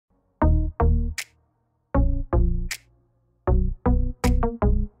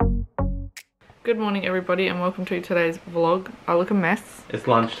Good morning everybody and welcome to today's vlog. I look a mess. It's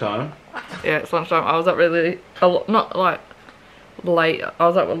lunchtime. Yeah, it's lunchtime. I was up really a lot, not like late. I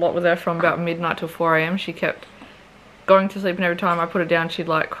was up a lot with her from about midnight till 4 AM. She kept going to sleep and every time I put her down she'd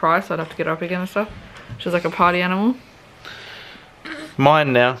like cry, so I'd have to get her up again and stuff. She was like a party animal.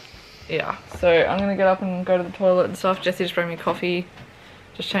 Mine now. Yeah, so I'm gonna get up and go to the toilet and stuff. Jessie just brought me coffee,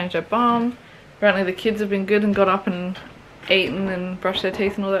 just changed her bum. Apparently the kids have been good and got up and eaten and brushed their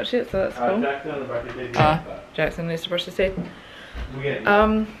teeth and all that shit, so that's cool. Jackson needs to brush his teeth.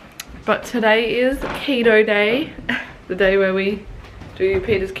 But today is Keto Day, the day where we do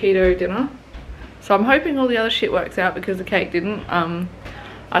Peter's keto dinner. So I'm hoping all the other shit works out because the cake didn't.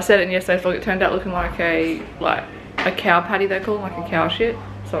 I said it in yesterday's vlog, it turned out looking like a cow patty, they call them, like a cow shit.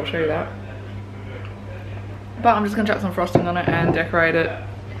 So I'll show you that. But I'm just gonna chuck some frosting on it and decorate it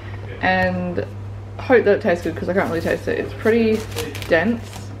and hope that it tastes good because I can't really taste it. It's pretty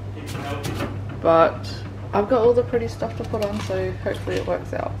dense, but I've got all the pretty stuff to put on, so hopefully it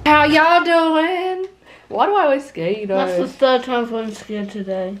works out. How y'all doing? Why do I always scare you though? That's the third time I'm scared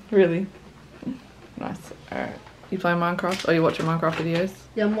today. Really? Nice. Alright. You playing Minecraft? Or you watching Minecraft videos?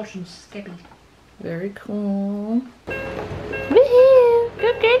 Yeah, I'm watching Skeppy. Very cool. Woohoo!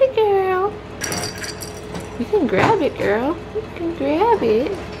 Go get it, girl. You can grab it, girl. You can grab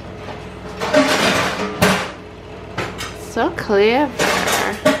it. So clever.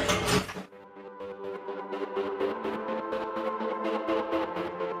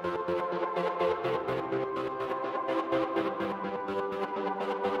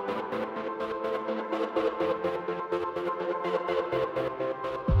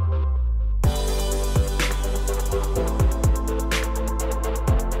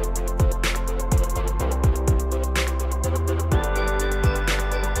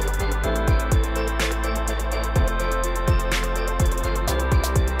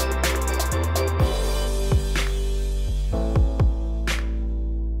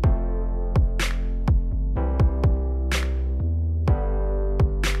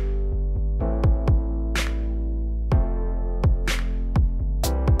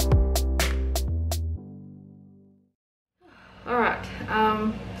 Alright,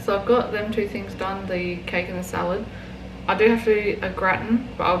 so I've got them two things done, the cake and the salad. I do have to do a gratin,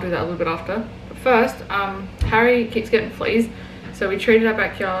 but I'll do that a little bit after. But first, Harry keeps getting fleas, so we treated our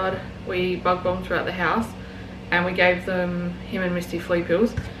backyard, we bug bombed throughout the house, and we gave him and Misty flea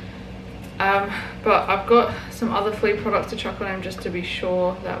pills. But I've got some other flea products to chuck on him just to be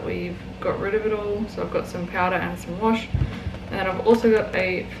sure that we've got rid of it all. So I've got some powder and some wash, and then I've also got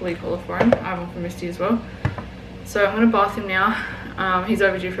a flea collar for him. I have one for Misty as well. So I'm going to bath him now. He's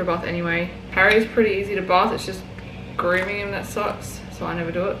overdue for a bath anyway. Harry's pretty easy to bath, it's just grooming him that sucks, so I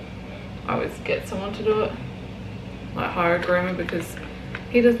never do it. I always get someone to do it, like hire a groomer, because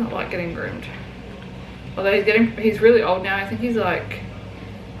he does not like getting groomed. Although he's really old now, I think he's like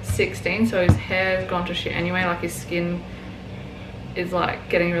 16, so his hair's gone to shit anyway, like his skin is like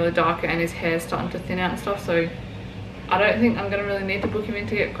getting really darker and his hair's starting to thin out and stuff, so I don't think I'm going to really need to book him in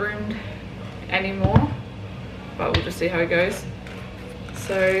to get groomed anymore. But we'll just see how it goes.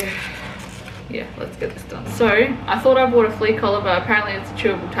 So yeah, let's get this done. So I thought I bought a flea collar, but apparently it's a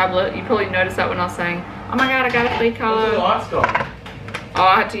chewable tablet. You probably noticed that when I was saying, oh my god, I got a flea collar. What's the lights gone? Oh,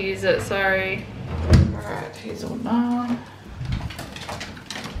 I had to use it, sorry. Alright, here's all done.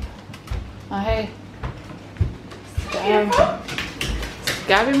 Oh hey.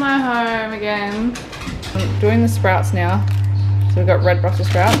 Scab in my home again. I'm doing the sprouts now. So we've got red Brussels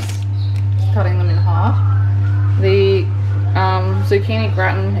sprouts. Just cutting them in half. The zucchini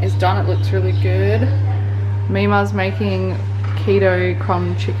gratin is done, it looks really good. Mima's making keto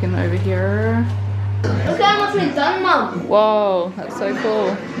crumb chicken over here. Look how much we've done, Mum. Whoa, that's so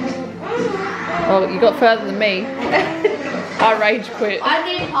cool. Well, you got further than me. I rage quit. I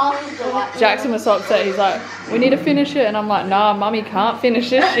did half of the light. Jackson was so upset, he's like, we need to finish it. And I'm like, nah, Mummy can't finish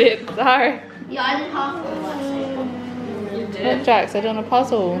this shit. Sorry. Yeah, I did half of the light. You did? Look, Jax, they're doing a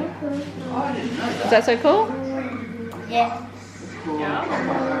puzzle. Is that so cool? Yeah.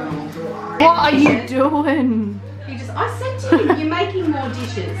 What are you doing? I said to you, you're making more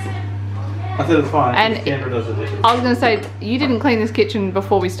dishes. I said it's fine. And Keandra does the dishes. I was going to say, you didn't clean this kitchen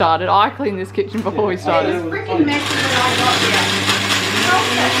before we started. I cleaned this kitchen before we started. It was freaking messy when I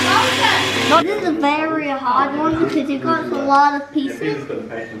got here. This is a very hard one because you've got a lot of pieces.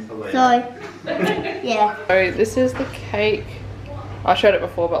 So, yeah. So this is the cake. I showed it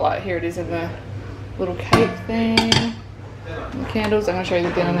before, but like here it is in the little cake thing. And the candles. I'm going to show you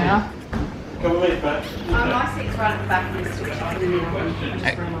the dinner now. My seat's right at the back of this still chicken in the oven. I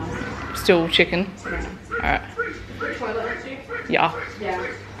just realised. Still chicken. Alright. Toilet, Yeah. Yeah.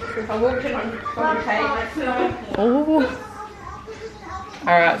 If I walked in on cake. Oh.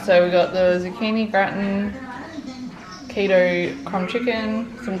 Alright, so we got the zucchini gratin, keto crumb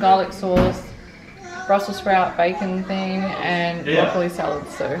chicken, some garlic sauce, Brussels sprout bacon thing, and broccoli salad.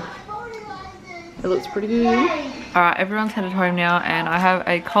 So it looks pretty good. Alright, everyone's headed home now, and I have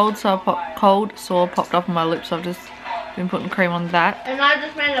a cold sore popped up on my lips. So I've just been putting cream on that. And I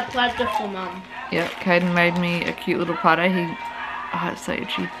just made a platter for Mum. Yep, Caden made me a cute little platter. It's so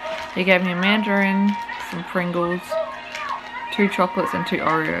itchy. He gave me a mandarin, some Pringles, 2 chocolates and 2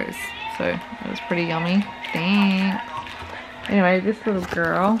 Oreos. So it was pretty yummy. Thanks. Anyway, this little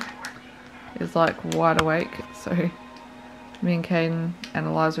girl is like wide awake. So me and Caden and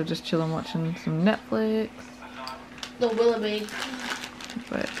Eliza are just chilling watching some Netflix. The Willoughby.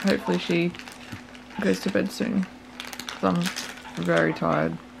 But hopefully she goes to bed soon. 'Cause I'm very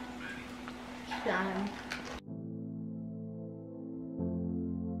tired. Done.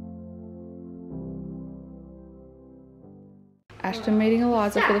 Ashton meeting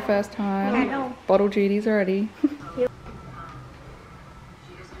Eliza for the first time. I know. Bottle duties already.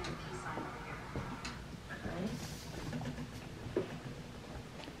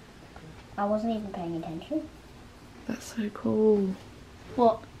 I wasn't even paying attention. That's so cool.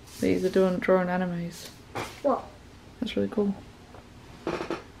 What? These are drawing animes. What? That's really cool.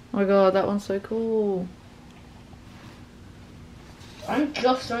 Oh my god, that one's so cool. I'm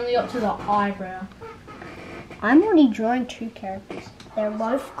just only up to the eyebrow. I'm already drawing 2 characters. They're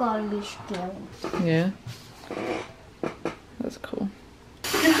both going to be skills. Yeah. That's cool.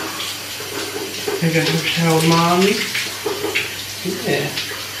 You got some shower, Mommy? Yeah.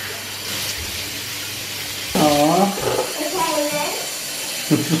 Aww.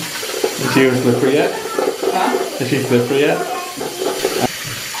 Is she slippery yet? Huh? Is she slippery yet?